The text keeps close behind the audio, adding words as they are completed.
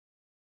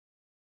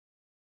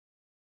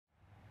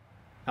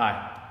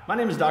Hi, my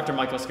name is Dr.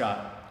 Michael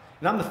Scott,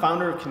 and I'm the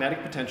founder of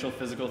Kinetic Potential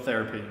Physical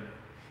Therapy.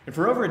 And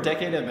for over a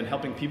decade, I've been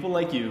helping people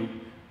like you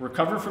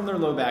recover from their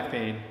low back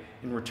pain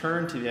and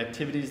return to the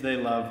activities they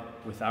love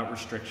without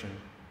restriction.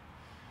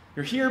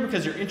 You're here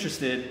because you're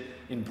interested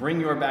in Bring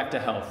Your Back to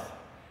Health,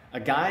 a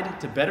guide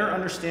to better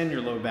understand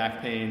your low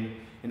back pain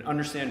and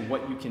understand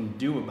what you can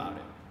do about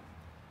it.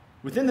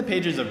 Within the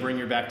pages of Bring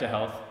Your Back to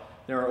Health,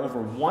 there are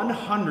over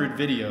 100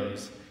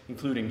 videos,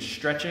 including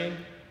stretching,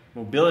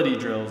 mobility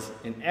drills,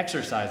 and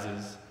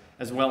exercises,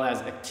 as well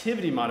as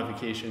activity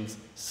modifications,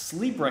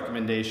 sleep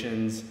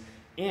recommendations,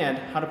 and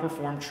how to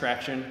perform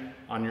traction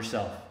on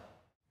yourself.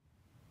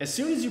 As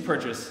soon as you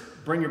purchase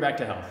Bring Your Back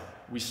to Health,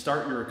 we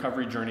start your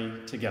recovery journey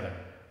together.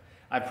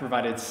 I've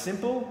provided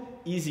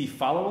simple, easy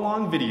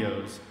follow-along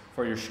videos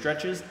for your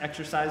stretches,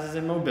 exercises,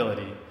 and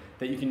mobility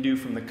that you can do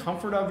from the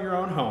comfort of your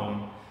own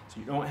home, so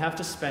you don't have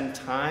to spend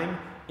time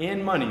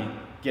and money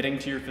getting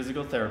to your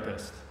physical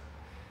therapist.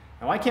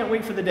 Now, I can't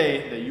wait for the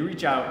day that you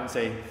reach out and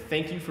say,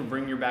 thank you for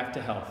bringing your back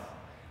to health.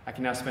 I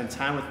can now spend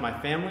time with my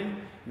family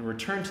and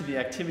return to the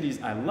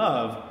activities I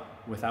love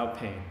without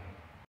pain.